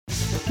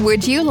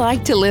Would you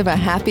like to live a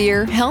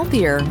happier,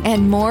 healthier,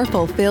 and more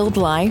fulfilled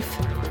life?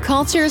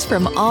 Cultures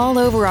from all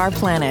over our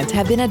planet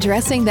have been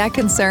addressing that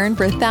concern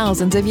for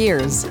thousands of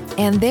years,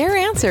 and their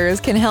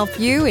answers can help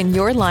you in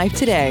your life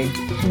today.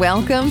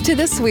 Welcome to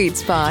The Sweet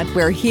Spot,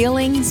 where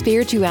healing,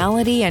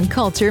 spirituality, and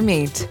culture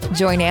meet.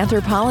 Join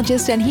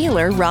anthropologist and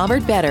healer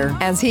Robert Vetter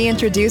as he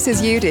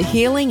introduces you to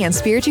healing and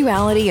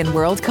spirituality in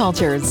world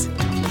cultures.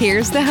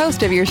 Here's the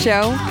host of your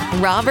show,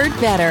 Robert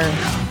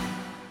Vetter.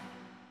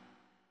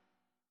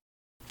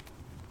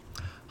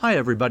 Hi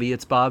everybody,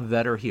 it's Bob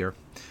Vetter here.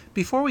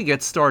 Before we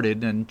get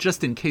started, and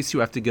just in case you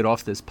have to get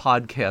off this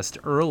podcast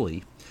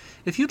early,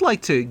 if you'd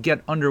like to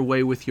get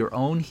underway with your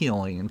own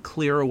healing and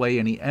clear away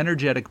any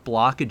energetic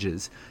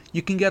blockages,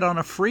 you can get on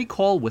a free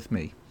call with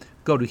me.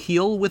 Go to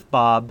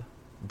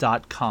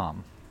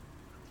healwithbob.com.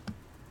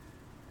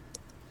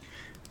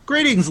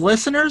 Greetings,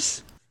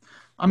 listeners.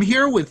 I'm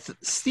here with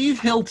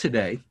Steve Hill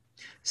today.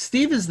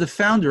 Steve is the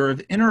founder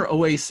of Inner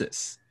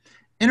Oasis.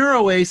 Inner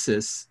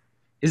Oasis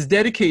is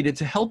dedicated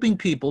to helping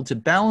people to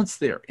balance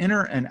their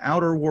inner and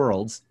outer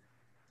worlds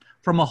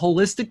from a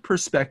holistic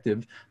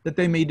perspective that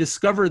they may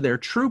discover their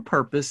true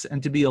purpose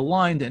and to be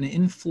aligned and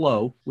in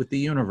flow with the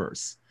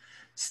universe.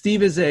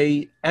 Steve is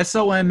a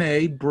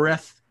SOMA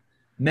breath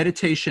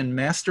meditation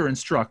master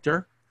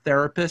instructor,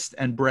 therapist,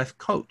 and breath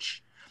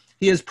coach.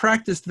 He has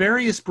practiced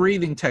various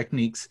breathing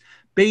techniques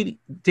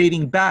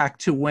dating back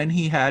to when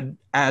he had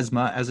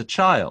asthma as a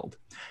child.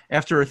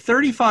 After a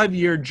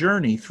 35-year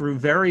journey through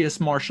various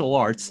martial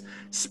arts,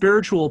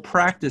 spiritual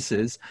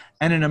practices,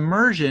 and an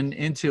immersion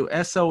into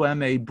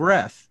SOMA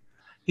breath,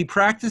 he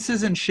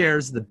practices and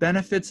shares the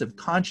benefits of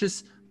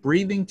conscious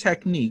breathing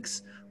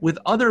techniques with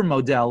other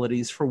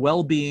modalities for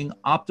well-being,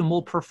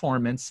 optimal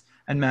performance,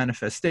 and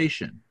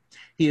manifestation.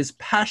 He is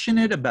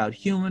passionate about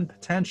human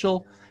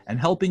potential and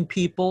helping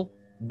people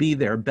be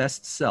their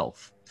best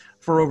self.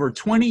 For over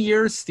 20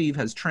 years, Steve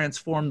has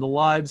transformed the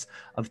lives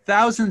of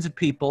thousands of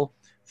people,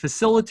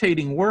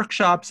 facilitating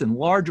workshops in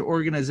large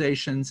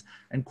organizations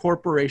and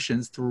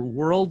corporations through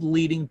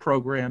world-leading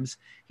programs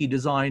he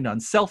designed on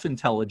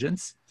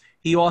self-intelligence.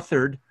 He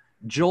authored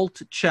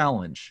Jolt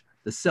Challenge,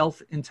 the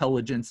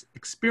Self-Intelligence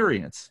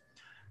Experience,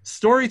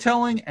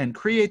 storytelling and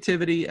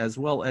creativity, as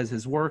well as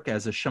his work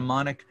as a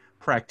shamanic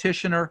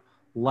practitioner,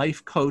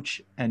 life coach,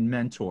 and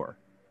mentor.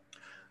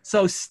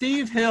 So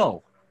Steve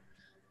Hill,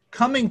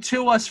 coming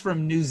to us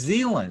from New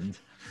Zealand.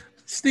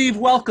 Steve,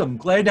 welcome.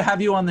 Glad to have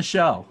you on the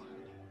show.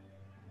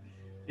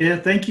 Yeah,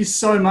 thank you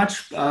so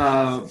much,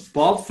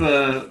 Bob,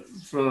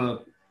 for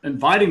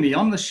inviting me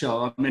on the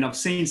show. I mean, I've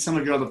seen some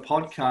of your other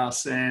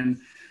podcasts, and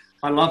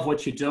I love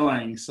what you're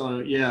doing. So,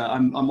 yeah,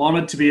 I'm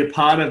honored to be a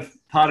part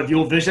of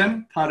your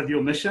vision, part of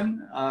your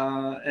mission,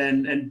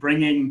 and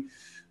bringing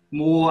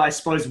more, I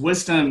suppose,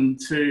 wisdom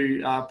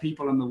to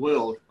people in the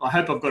world. I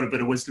hope I've got a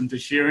bit of wisdom to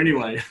share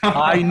anyway.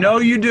 I know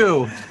you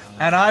do,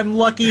 and I'm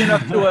lucky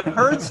enough to have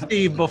heard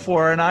Steve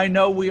before, and I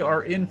know we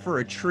are in for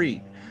a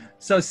treat.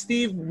 So,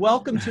 Steve,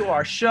 welcome to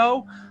our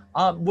show.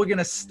 We're going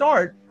to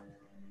start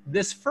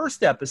this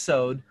first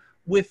episode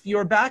with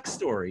your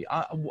backstory.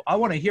 I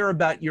want to hear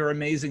about your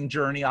amazing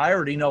journey. I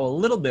already know a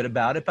little bit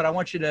about it, but I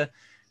want you to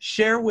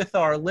share with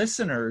our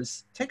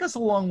listeners, take us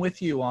along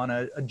with you on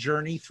a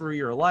journey through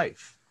your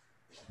life.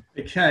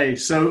 Okay,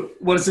 so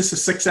what is this,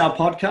 a 6-hour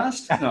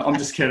podcast? No, I'm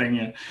just kidding,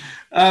 yeah.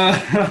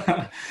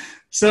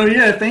 So,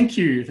 yeah, thank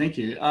you.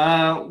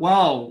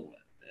 Well,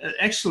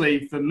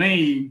 actually, for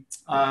me,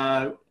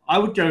 I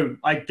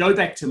go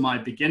back to my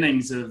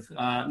beginnings of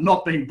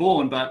not being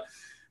born, but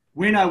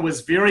when I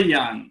was very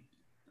young,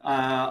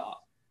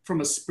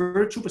 from a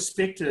spiritual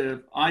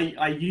perspective,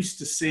 I used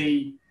to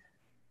see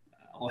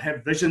or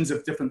have visions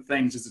of different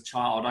things as a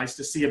child. I used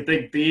to see a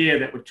big bear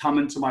that would come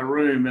into my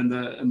room in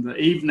the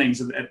evenings.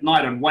 At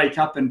night, I'd wake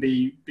up and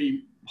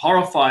be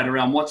horrified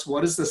around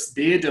what is this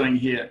bear doing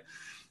here?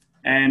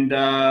 And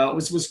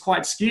was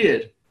quite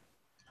scared.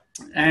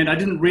 And I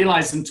didn't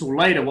realize until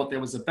later what that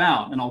was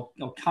about, and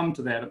I'll come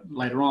to that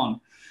later on.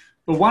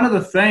 But one of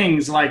the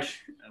things, like,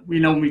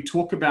 when we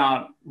talk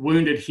about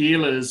wounded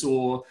healers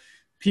or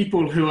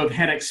people who have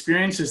had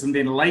experiences and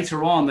then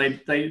later on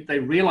they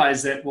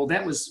realize that, well,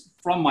 that was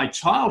from my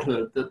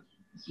childhood, that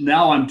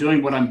now I'm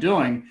doing what I'm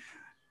doing.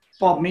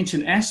 Bob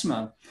mentioned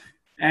asthma.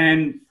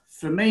 And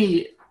for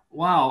me,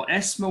 wow,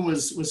 asthma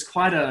was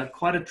quite a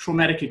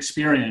traumatic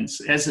experience,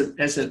 as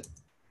it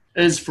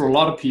is for a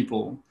lot of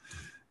people.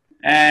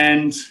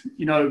 And,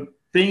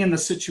 being in the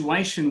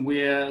situation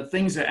where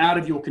things are out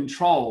of your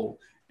control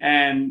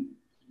and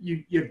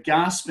you're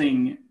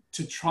gasping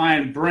to try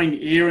and bring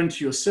air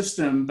into your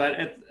system,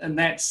 but in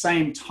that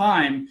same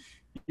time,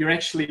 you're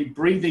actually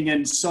breathing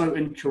in so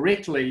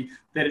incorrectly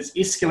that it's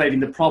escalating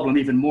the problem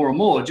even more and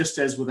more, just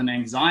as with an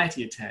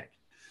anxiety attack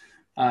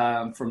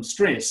from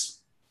stress.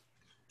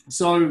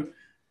 So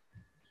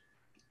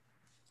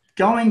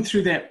going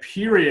through that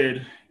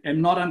period and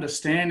not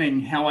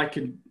understanding how I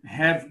could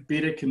have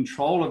better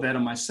control of that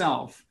on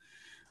myself,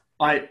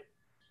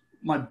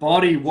 my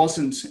body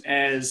wasn't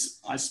as,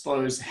 I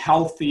suppose,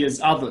 healthy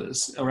as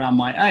others around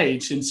my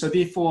age. And so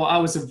therefore I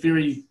was a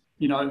very,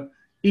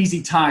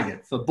 easy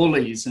target for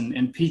bullies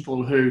and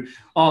people who,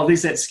 oh,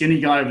 there's that skinny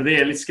guy over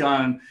there, let's go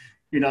and,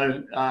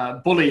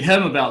 bully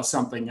him about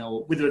something,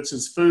 or whether it's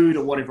his food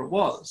or whatever it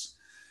was.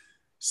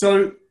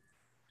 So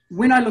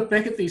when I look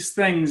back at these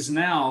things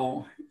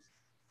now,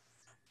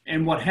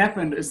 and what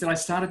happened is that I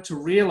started to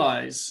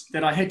realize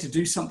that I had to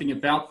do something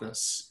about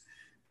this,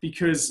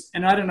 because,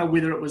 and I don't know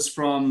whether it was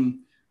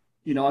from,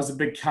 I was a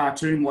big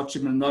cartoon watcher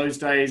in those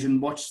days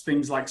and watched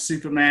things like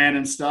Superman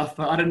and stuff,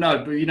 but I don't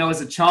know, but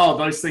as a child,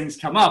 those things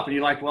come up and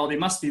you're like, well, there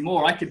must be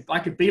more. I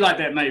could be like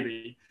that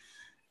maybe.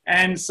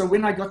 And so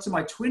when I got to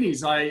my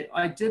 20s,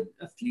 I did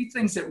a few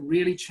things that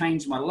really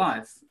changed my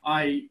life.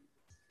 I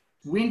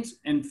went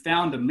and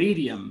found a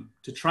medium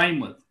to train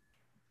with.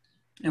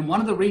 And one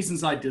of the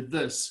reasons I did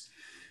this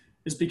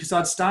is because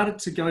I'd started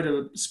to go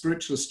to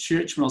spiritualist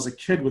church when I was a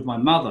kid with my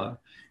mother.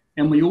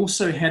 And we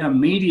also had a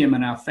medium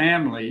in our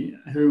family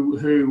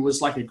who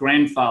was like a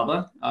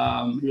grandfather.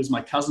 He was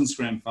my cousin's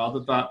grandfather,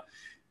 but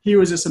he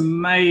was this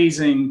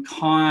amazing,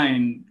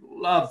 kind,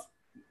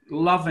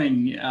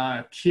 loving,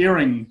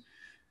 caring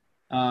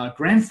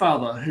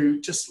grandfather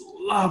who just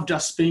loved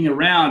us being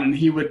around. And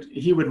he would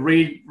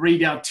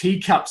read our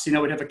teacups,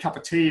 we'd have a cup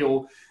of tea,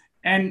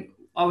 and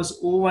I was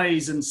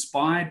always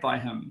inspired by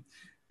him.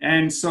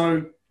 And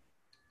so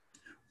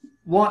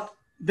what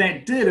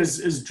that did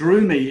is drew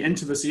me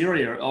into this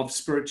area of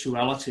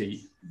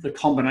spirituality, the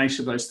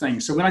combination of those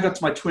things. So when I got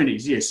to my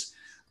 20s, yes,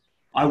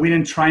 I went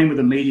and trained with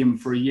a medium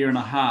for a year and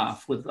a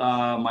half with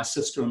my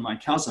sister and my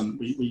cousin.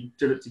 We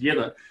did it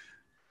together.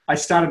 I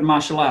started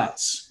martial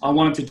arts. I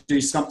wanted to do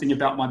something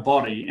about my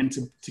body and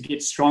to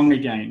get strong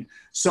again.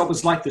 So it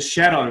was like the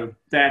shadow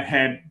that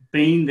had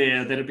been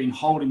there, that had been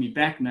holding me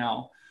back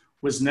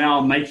was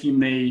now making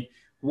me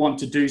want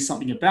to do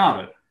something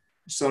about it.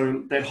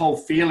 So that whole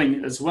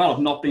feeling as well of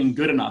not being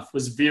good enough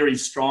was very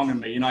strong in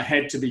me, and I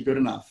had to be good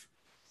enough.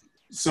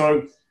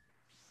 So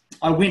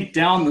I went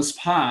down this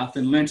path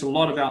and learnt a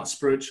lot about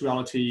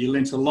spirituality,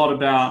 learnt a lot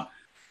about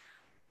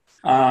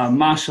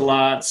martial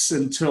arts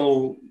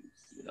until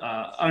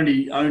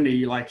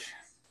only like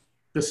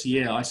this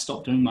year I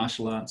stopped doing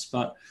martial arts.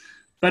 But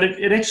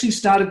it actually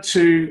started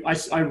to,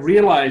 I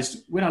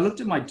realized when I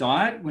looked at my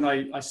diet, when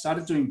I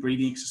started doing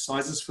breathing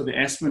exercises for the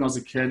asthma when I was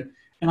a kid,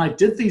 and I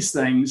did these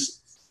things,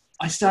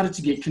 I started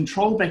to get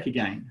control back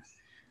again.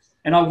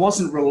 And I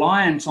wasn't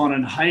reliant on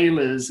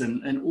inhalers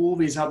and all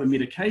these other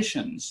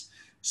medications.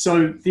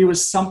 So there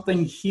was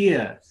something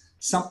here,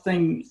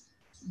 something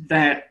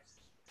that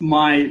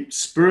my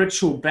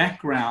spiritual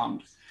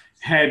background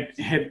had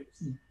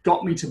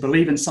got me to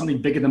believe in something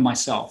bigger than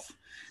myself,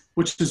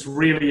 which is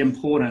really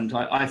important,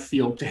 I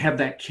feel, to have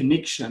that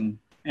connection.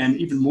 And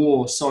even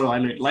more so, I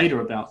learned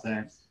later about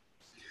that.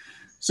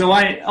 So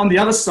on the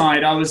other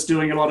side, I was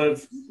doing a lot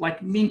of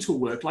like mental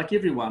work, like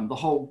everyone, the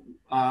whole,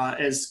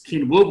 as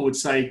Ken Wilber would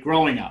say,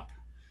 growing up.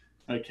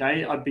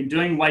 Okay, I'd been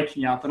doing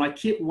waking up, and I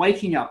kept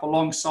waking up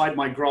alongside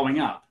my growing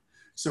up.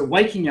 So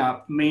waking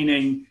up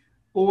meaning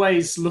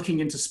always looking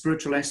into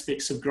spiritual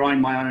aspects of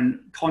growing my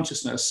own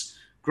consciousness.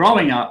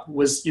 Growing up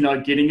was,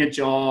 getting a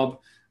job,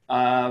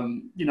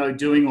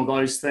 doing all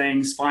those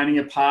things, finding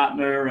a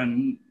partner,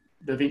 and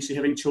eventually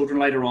having children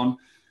later on.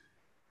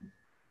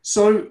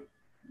 So,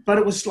 but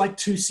it was like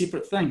two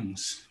separate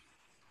things.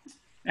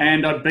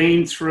 And I'd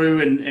been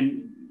through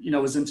and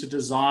was into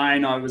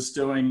design. I was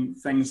doing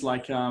things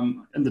like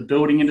in the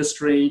building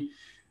industry.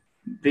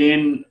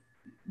 Then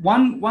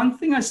one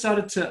thing I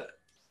started to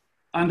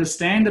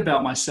understand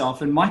about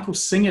myself, and Michael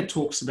Singer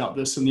talks about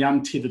this in The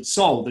Untethered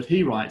Soul that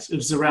he writes, it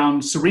was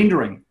around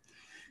surrendering.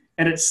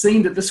 And it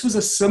seemed that this was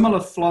a similar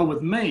flow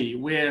with me,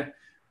 where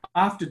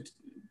after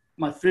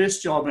my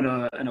first job in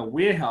a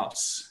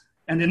warehouse,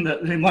 and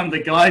then one of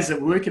the guys that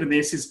were working in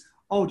there says,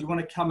 oh, do you want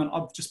to come and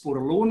I've just bought a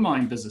lawn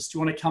mowing business. Do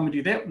you want to come and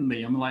do that with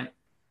me? I'm like,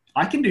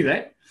 I can do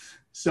that.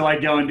 So I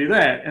go and do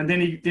that. And then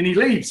he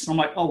leaves. I'm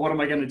like, oh, what am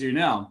I going to do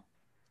now?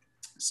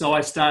 So I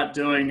start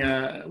doing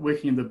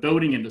working in the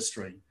building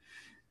industry.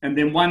 And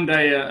then one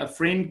day a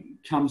friend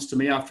comes to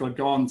me after I'd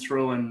gone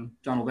through and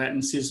done all that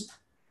and says,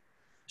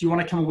 do you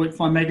want to come and work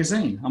for my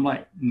magazine? I'm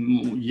like,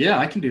 yeah,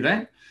 I can do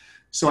that.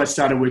 So I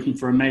started working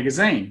for a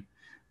magazine.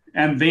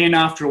 And then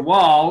after a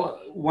while,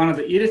 one of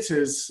the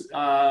editors,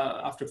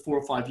 after 4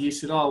 or 5 years,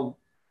 said, oh,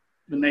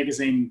 the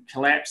magazine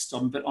collapsed.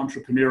 I'm a bit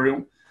entrepreneurial.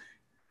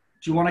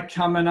 Do you want to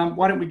come and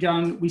why don't we go?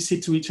 And we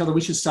said to each other,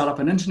 we should start up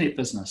an internet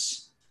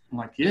business. I'm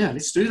like, yeah,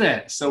 let's do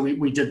that. So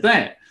we did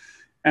that.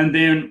 And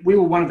then we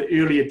were one of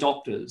the early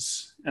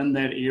adopters in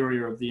that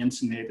area of the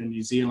internet in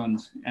New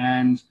Zealand.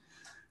 And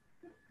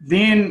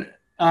then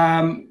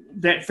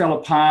that fell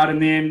apart.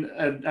 And then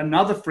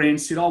another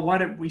friend said, oh, why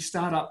don't we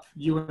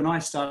you and I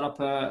start up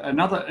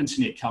another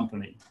internet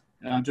company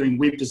doing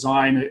web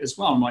design as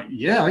well. I'm like,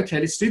 yeah, okay,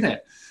 let's do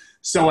that.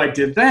 So I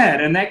did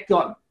that, and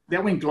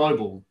that went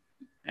global.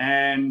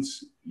 And,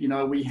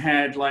 we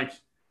had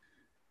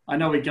I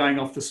know we're going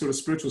off the sort of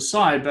spiritual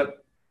side,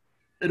 but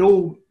it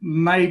all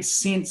made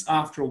sense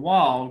after a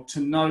while to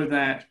know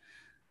that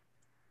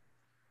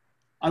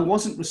I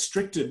wasn't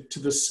restricted to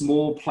the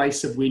small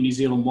place of where New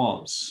Zealand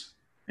was.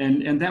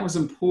 And that was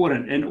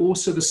important. And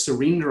also the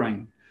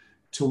surrendering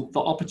to the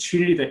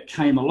opportunity that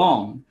came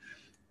along.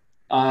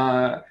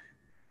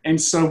 And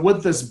so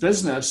with this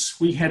business,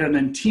 we had an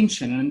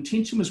intention, and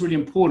intention was really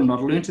important.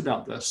 I've learned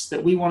about this,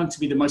 that we wanted to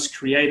be the most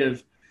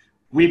creative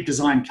web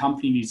design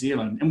company in New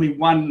Zealand. And we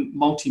won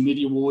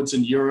multimedia awards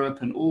in Europe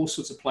and all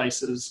sorts of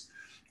places.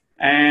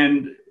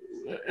 And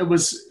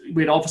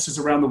we had offices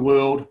around the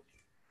world,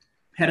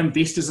 had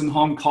investors in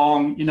Hong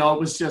Kong, it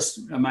was just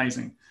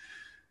amazing.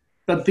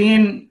 But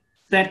then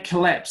that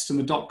collapsed in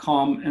the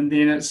 .com, and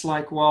then it's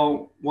like,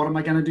 well, what am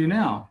I going to do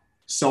now?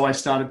 So I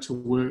started to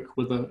work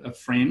with a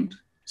friend,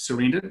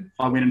 surrendered.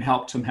 I went and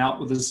helped him out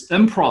with his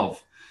improv.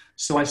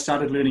 So I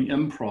started learning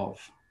improv.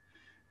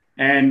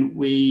 And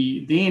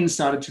we then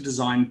started to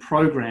design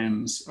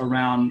programs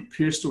around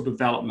personal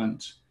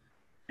development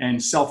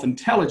and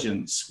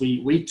self-intelligence.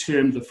 We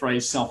termed the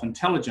phrase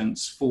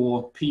self-intelligence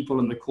for people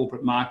in the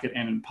corporate market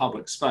and in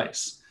public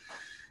space.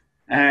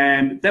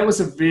 And that was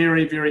a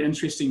very, very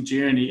interesting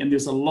journey. And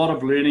there's a lot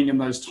of learning in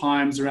those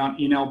times around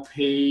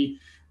NLP,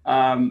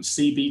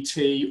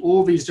 CBT,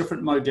 all these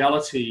different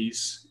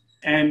modalities.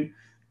 And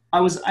I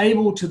was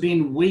able to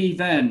then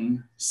weave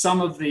in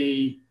some of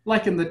the,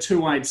 like in the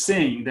Two-Eyed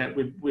Seeing that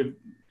we've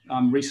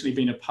recently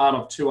been a part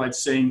of, Two-Eyed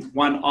Seeing,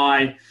 one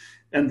eye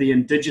in the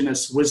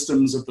indigenous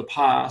wisdoms of the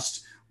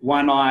past,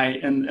 one eye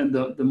in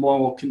the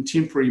more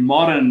contemporary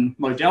modern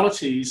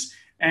modalities,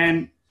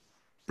 and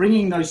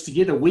bringing those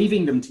together,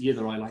 weaving them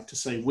together, I like to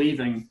say,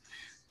 weaving,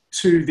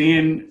 to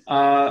then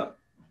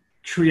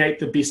create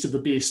the best of the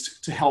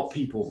best to help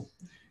people.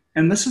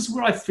 And this is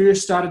where I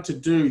first started to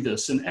do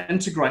this and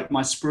integrate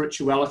my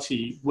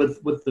spirituality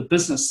with the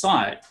business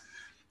side.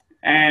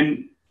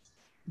 And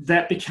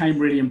that became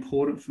really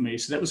important for me.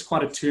 So that was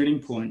quite a turning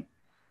point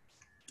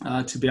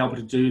to be able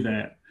to do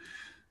that.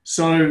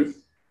 So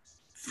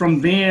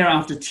from there,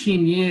 after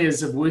 10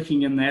 years of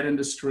working in that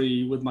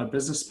industry with my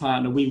business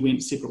partner, we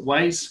went separate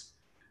ways.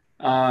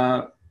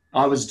 I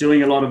was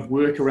doing a lot of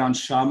work around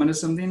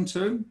shamanism then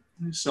too.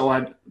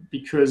 So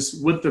because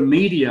with the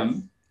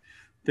medium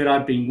that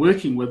I've been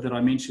working with that I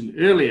mentioned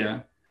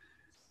earlier,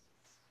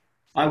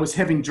 I was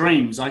having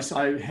dreams. I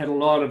had a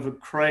lot of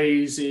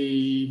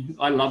crazy,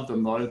 I love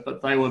them though,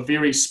 but they were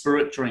very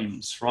spirit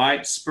dreams,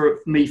 right?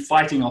 Me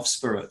fighting off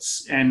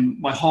spirits. And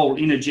my whole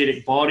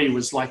energetic body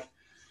was like,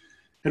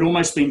 had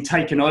almost been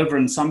taken over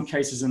in some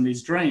cases in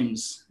these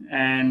dreams.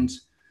 And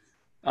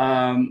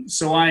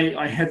so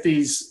I had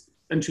these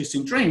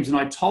interesting dreams, and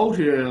I told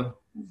her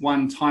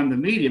one time, the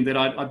medium, that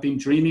I'd been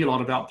dreaming a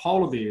lot about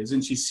polar bears,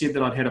 and she said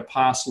that I'd had a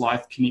past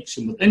life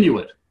connection with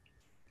Inuit.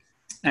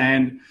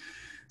 And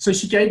so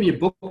she gave me a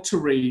book to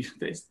read,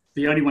 that's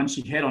the only one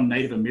she had on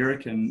Native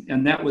American,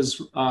 and that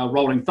was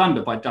Rolling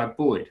Thunder by Doug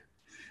Boyd.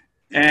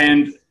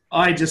 And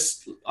I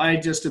just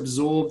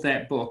absorbed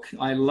that book.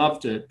 I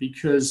loved it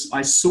because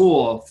I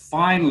saw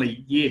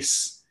finally,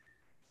 yes,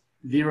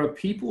 there are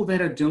people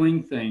that are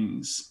doing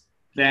things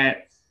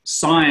that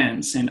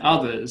science and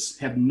others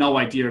have no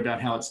idea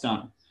about how it's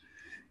done.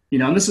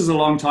 And this is a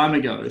long time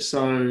ago.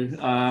 So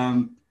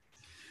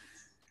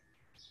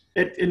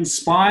it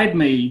inspired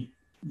me,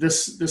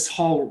 this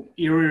whole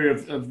area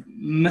of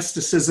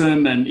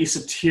mysticism and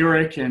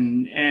esoteric,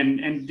 and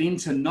then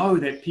to know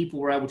that people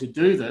were able to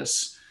do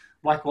this,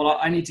 like, well,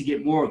 I need to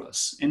get more of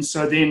this. And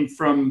so then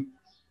from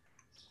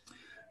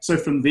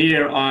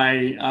there,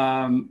 I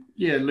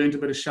learned a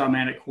bit of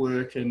shamanic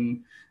work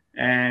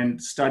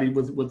and studied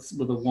with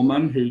a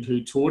woman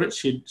who taught it.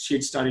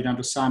 She'd studied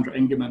under Sandra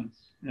Ingerman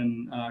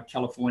in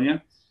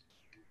California.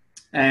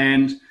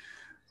 And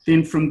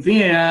then from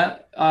there,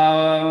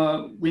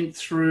 went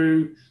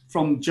through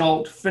from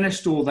Jolt,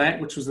 finished all that,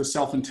 which was the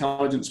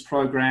self-intelligence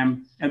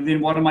program. And then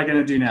what am I going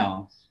to do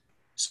now?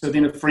 So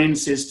then a friend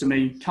says to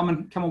me, come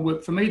and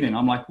work for me then.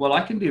 I'm like, well,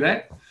 I can do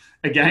that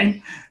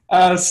again.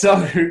 I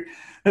think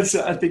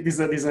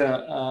there's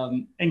a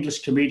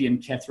English comedian,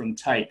 Catherine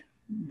Tate,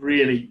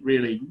 really,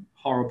 really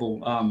horrible,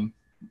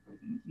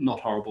 not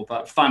horrible,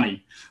 but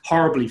funny,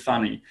 horribly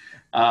funny.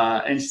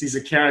 And she's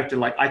a character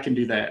like, I can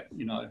do that,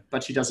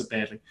 but she does it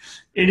badly.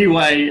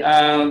 Anyway,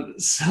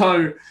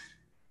 so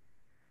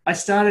I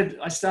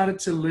started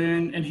to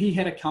learn, and he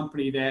had a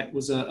company that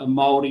was a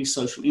Māori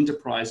social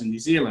enterprise in New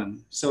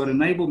Zealand. So it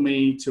enabled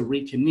me to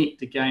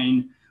reconnect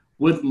again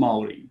with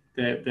Māori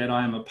that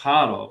I am a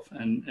part of.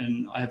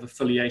 And I have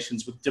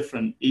affiliations with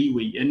different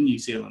iwi in New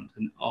Zealand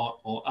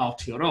or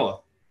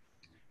Aotearoa.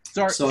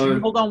 So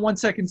hold on one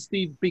second,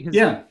 Steve, because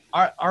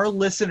our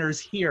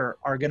listeners here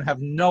are going to have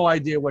no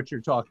idea what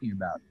you're talking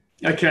about.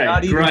 Okay,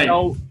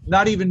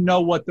 not even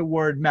know what the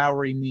word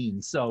Maori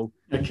means. So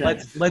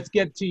let's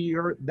get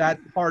to that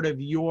part of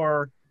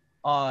your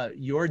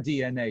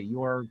DNA,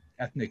 your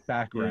ethnic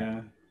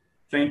background.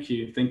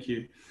 Yeah, thank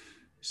you.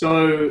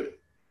 So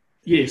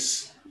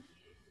yes,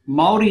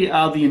 Māori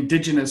are the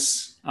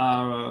indigenous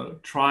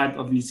tribe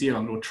of New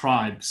Zealand, or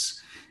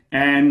tribes.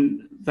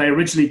 And they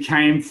originally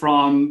came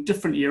from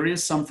different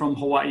areas, some from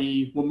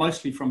Hawaii, well,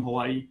 mostly from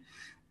Hawaii.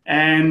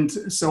 And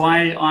so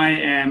I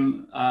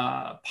am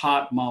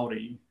part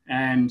Māori.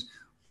 And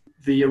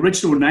the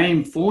original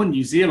name for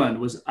New Zealand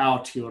was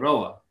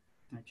Aotearoa.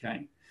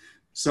 Okay,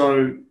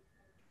 so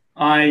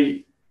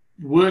I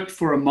worked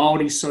for a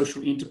Māori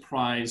social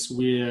enterprise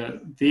where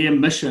their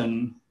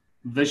vision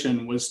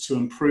was to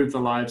improve the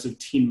lives of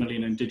 10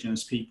 million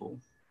Indigenous people.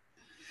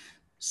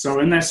 So,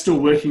 and they're still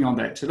working on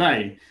that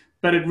today.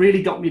 But it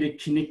really got me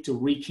to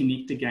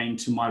reconnect again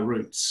to my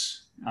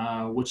roots,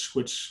 which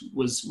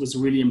was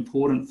really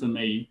important for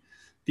me,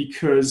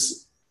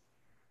 because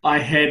I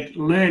had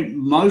learned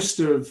most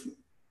of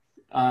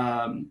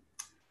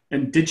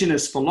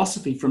Indigenous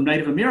philosophy from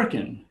Native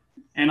American,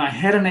 and I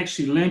hadn't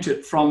actually learnt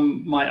it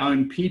from my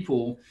own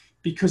people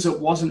because it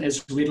wasn't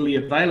as readily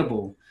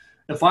available.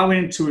 If I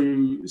went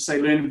to, say,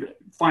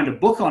 find a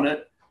book on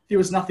it, there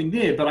was nothing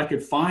there, but I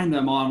could find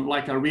them on,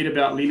 like I read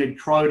about Leonard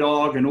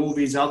Crowdog and all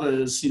these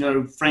others,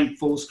 Frank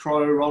Falls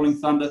Crow, Rolling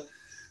Thunder,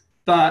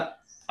 but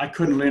I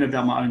couldn't learn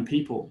about my own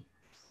people.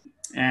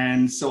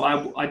 And so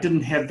I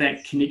didn't have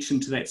that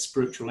connection to that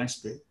spiritual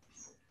aspect.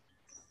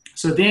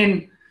 So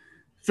then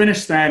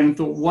finished that and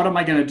thought, what am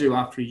I going to do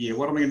after a year?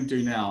 What am I going to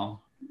do now?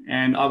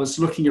 And I was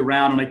looking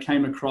around and I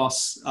came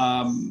across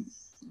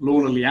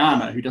Lorna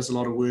Liana, who does a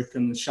lot of work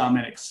in the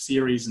shamanic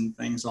series and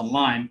things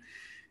online,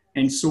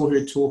 and saw her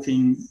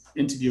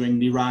interviewing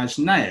Niraj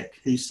Nayak,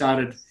 who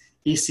started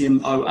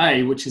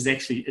SMOA, which is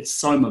actually, it's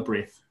Soma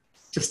breath,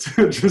 just to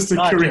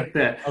correct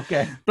that.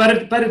 Okay.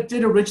 But it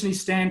did originally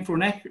stand for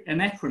an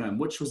acronym,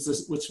 which was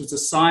the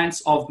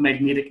science of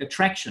magnetic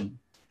attraction.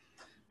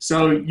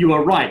 So you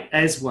are right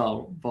as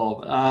well,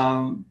 Bob.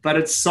 But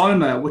it's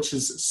Soma,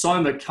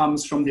 Soma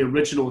comes from the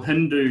original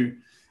Hindu,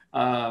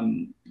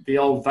 the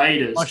old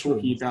Vedas,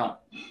 talking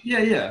about,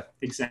 yeah,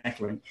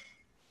 exactly.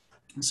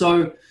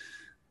 So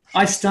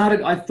I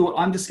thought,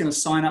 I'm just going to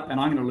sign up and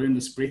I'm going to learn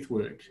this breath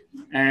work.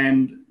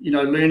 And,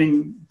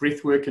 learning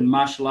breath work in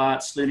martial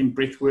arts, learning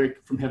breath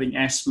work from having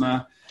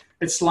asthma.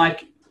 It's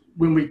like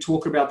when we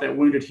talk about that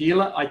wounded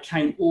healer, I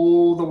came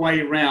all the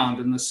way around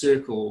in the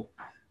circle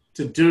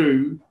to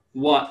do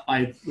what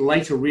I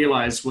later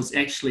realized was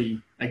actually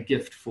a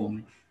gift for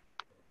me.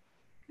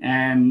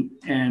 And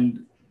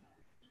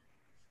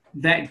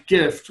that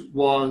gift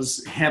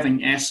was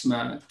having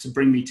asthma to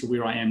bring me to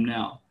where I am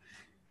now.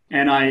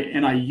 And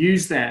I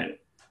use that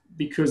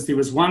because there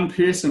was one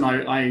person,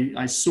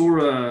 I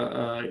saw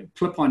a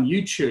clip on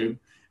YouTube,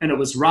 and it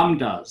was Ram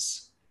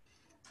Dass.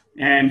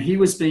 And he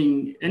was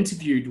being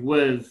interviewed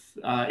with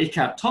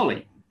Eckhart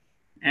Tolle.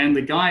 And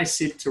the guy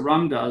said to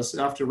Ram Dass,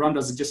 after Ram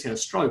Dass had just had a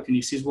stroke, and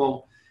he says,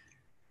 well,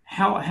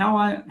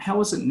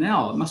 how is it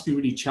now? It must be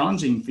really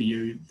challenging for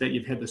you that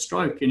you've had the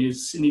stroke. And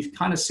he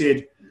kind of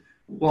said,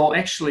 well,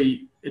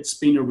 actually, it's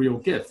been a real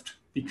gift,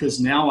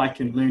 because now I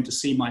can learn to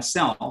see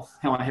myself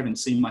how I haven't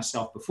seen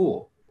myself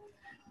before.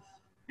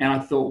 And I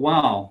thought,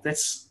 wow,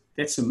 that's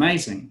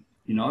amazing,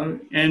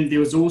 And there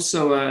was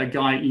also a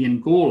guy,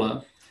 Ian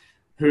Gawler,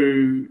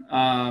 who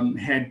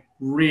had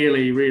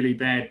really, really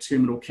bad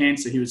terminal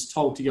cancer. He was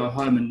told to go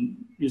home and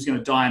he was going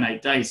to die in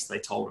 8 days, they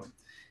told him.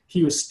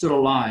 He was still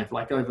alive,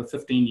 like over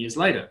 15 years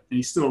later, and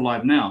he's still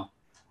alive now.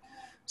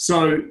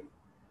 So,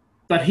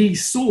 but he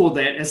saw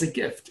that as a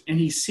gift, and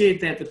he said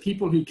that the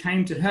people who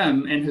came to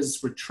him in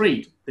his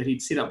retreat that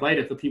he'd set up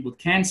later for people with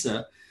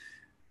cancer,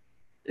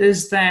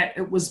 is that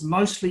it was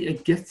mostly a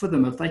gift for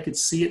them if they could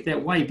see it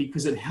that way,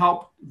 because it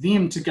helped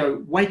them to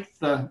go, wake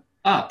the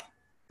F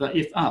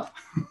up.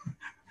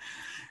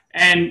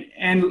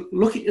 and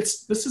look,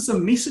 this is a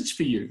message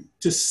for you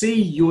to see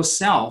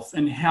yourself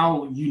and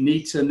how you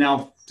need to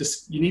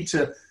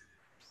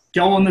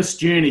go on this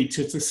journey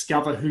to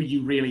discover who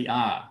you really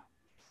are.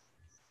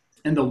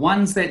 And the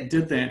ones that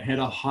did that had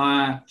a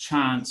higher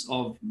chance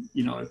of,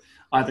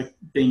 either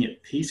being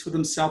at peace with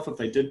themselves if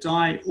they did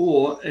die,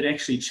 or it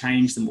actually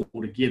changed them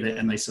altogether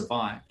and they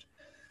survived.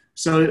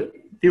 So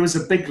there was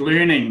a big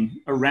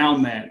learning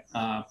around that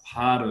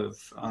part of,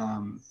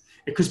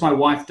 because my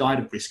wife died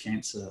of breast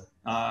cancer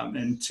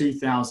in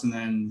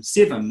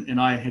 2007,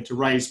 and I had to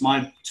raise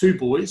my two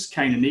boys,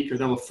 Kane and Nico.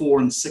 They were 4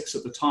 and 6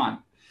 at the time.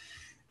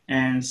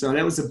 And so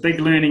that was a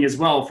big learning as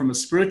well from a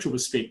spiritual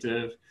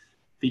perspective,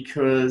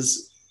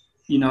 because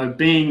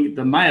being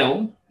the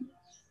male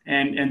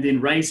and then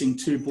raising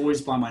 2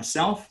 boys by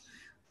myself,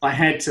 I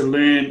had to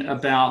learn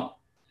about,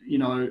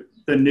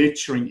 the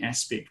nurturing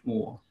aspect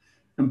more,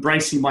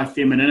 embracing my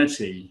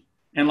femininity,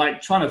 and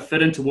like trying to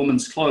fit into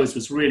women's clothes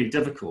was really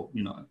difficult,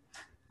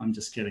 I'm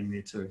just kidding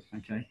there too,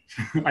 okay?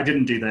 I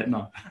didn't do that,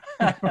 no.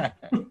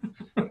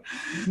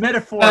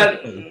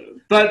 Metaphorically.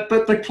 But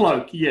the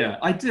cloak, yeah,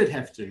 I did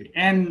have to.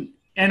 And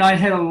I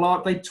had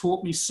they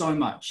taught me so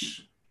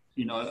much,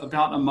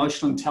 about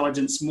emotional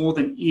intelligence, more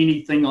than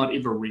anything I'd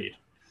ever read,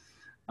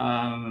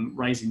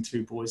 raising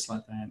 2 boys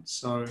like that.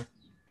 So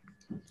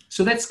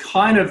that's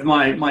kind of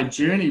my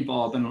journey,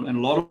 Bob, in a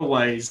lot of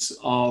ways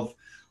of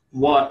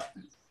what,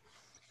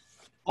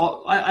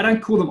 I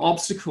don't call them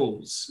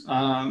obstacles,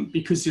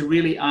 because there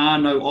really are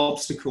no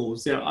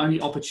obstacles. There are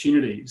only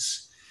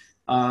opportunities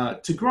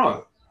to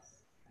grow,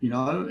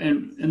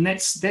 and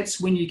that's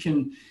when you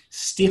can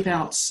step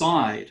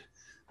outside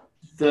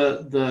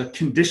the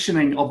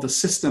conditioning of the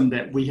system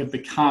that we have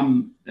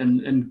become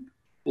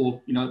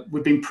or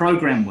we've been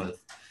programmed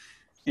with.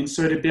 And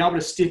so to be able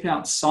to step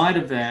outside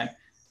of that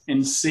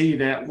and see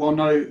that, well,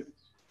 no,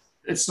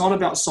 it's not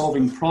about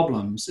solving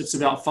problems, it's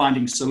about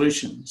finding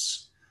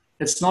solutions.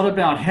 It's not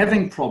about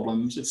having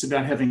problems, it's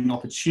about having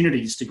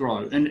opportunities to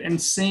grow.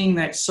 And seeing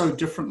that so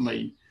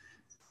differently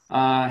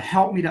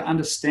helped me to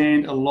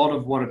understand a lot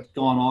of what had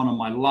gone on in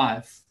my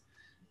life,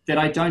 that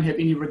I don't have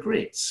any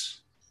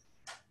regrets.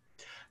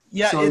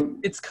 Yeah, so,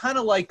 it's kind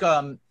of like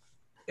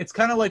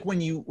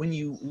when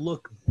you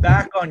look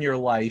back on your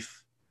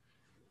life,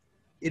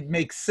 it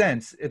makes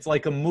sense. It's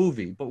like a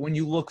movie. But when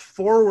you look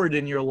forward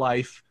in your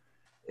life,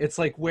 it's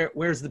like,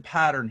 where's the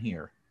pattern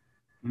here?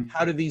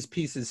 How do these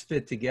pieces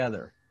fit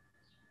together?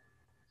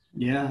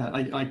 Yeah,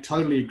 I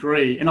totally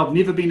agree. And I've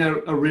never been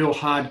a real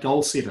hard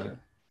goal setter.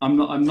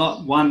 I'm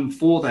not one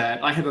for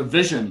that. I have a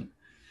vision.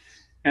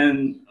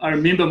 And I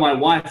remember my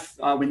wife,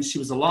 when she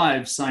was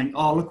alive, saying,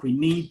 oh, look, we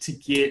need to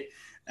get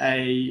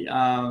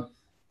a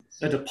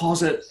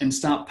deposit and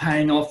start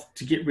paying off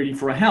to get ready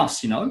for a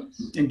house,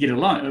 and get a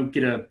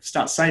loan,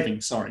 start saving,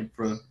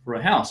 for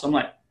a house. I'm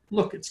like,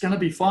 look, it's going to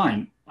be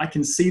fine. I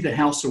can see the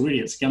house already.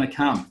 It's going to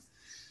come.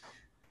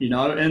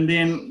 And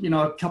then,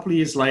 a couple of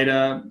years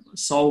later,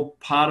 sold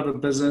part of a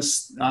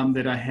business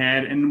that I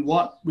had, and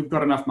we've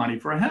got enough money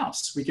for a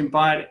house. We can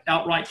buy it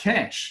outright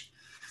cash.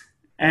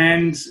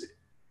 And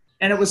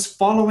it was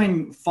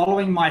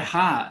following my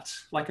heart,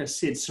 like I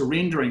said,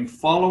 surrendering,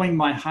 following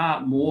my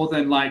heart more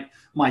than like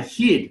my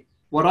head.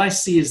 What I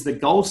see is the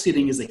goal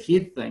setting is a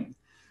head thing.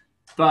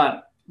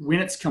 But when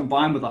it's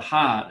combined with a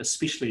heart,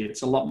 especially,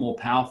 it's a lot more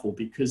powerful,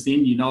 because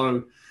then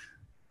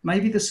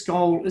maybe this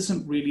goal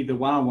isn't really the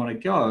way I want to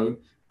go,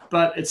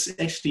 but it's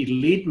actually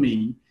led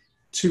me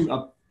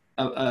to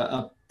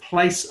a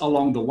place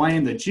along the way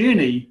in the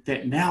journey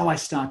that now I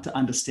start to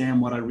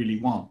understand what I really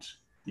want.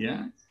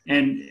 Yeah.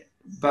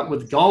 But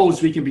with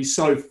goals, we can be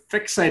so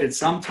fixated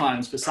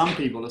sometimes, for some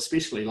people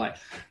especially, like,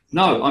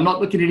 no, I'm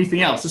not looking at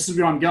anything else. This is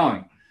where I'm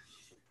going.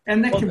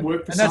 And that can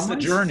work for some. And that's the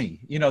journey.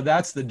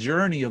 That's the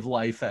journey of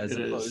life, as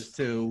opposed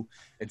to,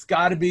 it's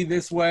got to be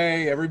this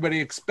way. Everybody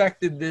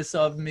expected this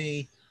of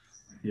me.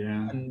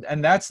 Yeah.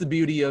 And that's the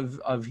beauty of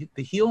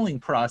the healing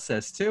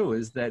process too,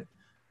 is that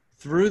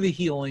through the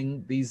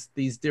healing,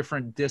 these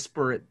different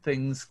disparate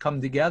things come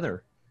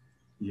together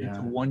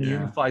into one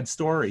unified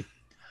story.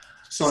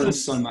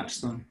 So much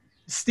so.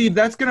 Steve,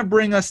 that's going to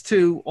bring us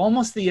to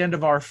almost the end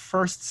of our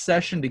first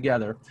session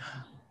together.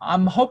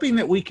 I'm hoping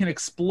that we can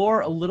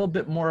explore a little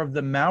bit more of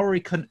the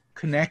Maori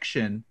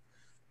connection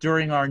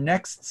during our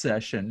next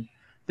session.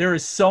 There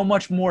is so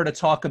much more to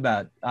talk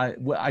about.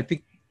 I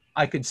think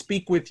I could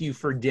speak with you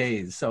for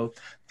days. So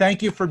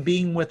thank you for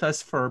being with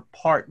us for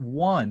part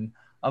 1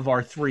 of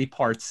our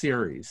 3-part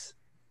series.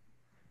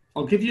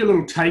 I'll give you a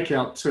little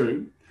takeout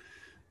too.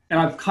 And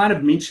I've kind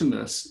of mentioned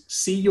this.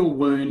 See your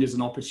wound as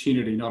an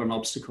opportunity, not an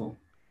obstacle.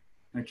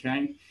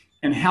 Okay?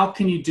 And how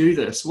can you do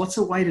this? What's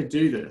a way to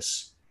do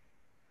this?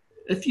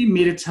 If you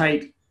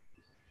meditate,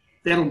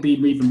 that'll be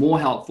even more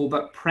helpful,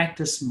 but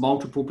practice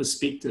multiple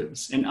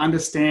perspectives and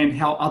understand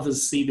how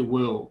others see the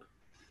world.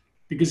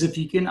 Because if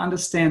you can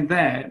understand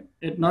that,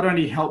 it not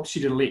only helps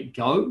you to let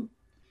go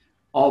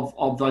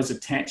of those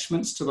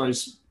attachments to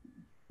those,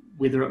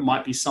 whether it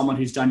might be someone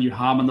who's done you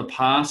harm in the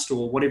past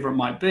or whatever it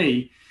might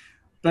be,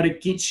 but it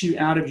gets you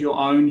out of your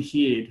own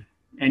head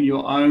and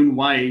your own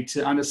way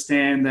to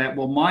understand that,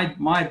 well,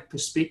 my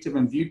perspective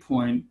and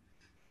viewpoint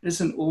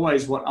isn't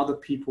always what other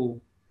people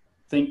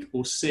think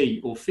or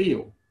see or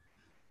feel.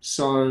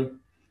 So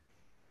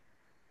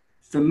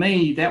for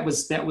me, that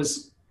was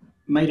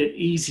made it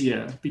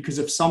easier, because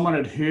if someone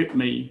had hurt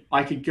me,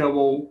 I could go,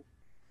 well,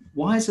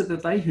 why is it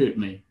that they hurt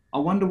me? I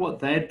wonder what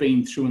they'd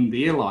been through in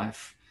their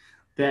life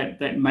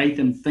that made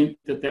them think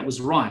that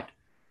was right.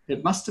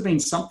 It must have been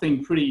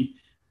something pretty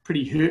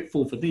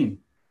hurtful for them.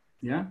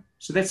 Yeah.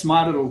 So that's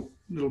my little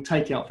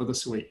takeout for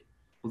this week,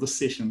 or this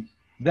session.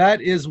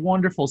 That is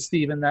wonderful,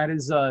 Stephen. That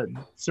is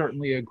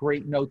certainly a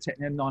great note to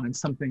end on, and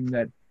something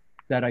that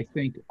I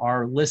think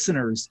our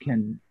listeners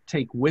can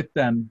take with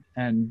them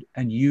and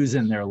use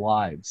in their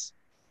lives.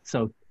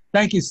 So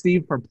thank you,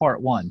 Steve, for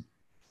part 1.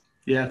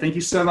 Yeah, thank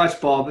you so much,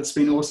 Bob. It's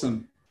been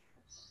awesome.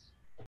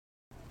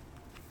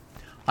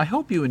 I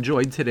hope you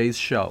enjoyed today's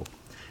show.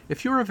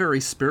 If you're a very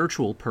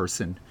spiritual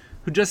person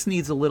who just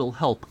needs a little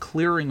help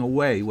clearing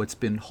away what's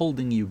been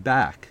holding you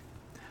back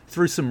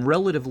through some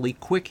relatively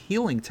quick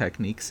healing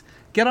techniques,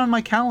 get on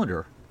my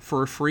calendar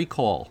for a free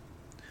call.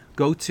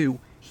 Go to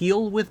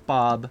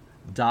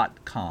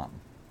healwithbob.com.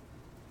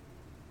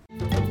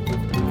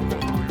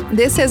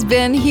 This has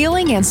been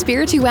Healing and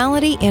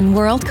Spirituality in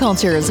World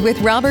Cultures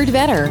with Robert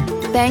Vetter.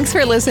 Thanks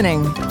for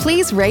listening.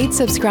 Please rate,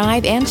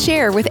 subscribe, and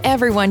share with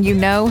everyone you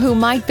know who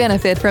might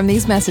benefit from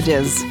these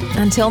messages.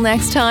 Until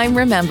next time,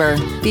 remember,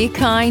 be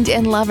kind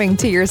and loving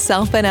to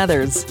yourself and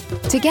others.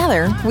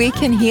 Together, we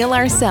can heal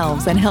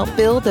ourselves and help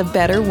build a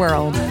better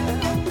world.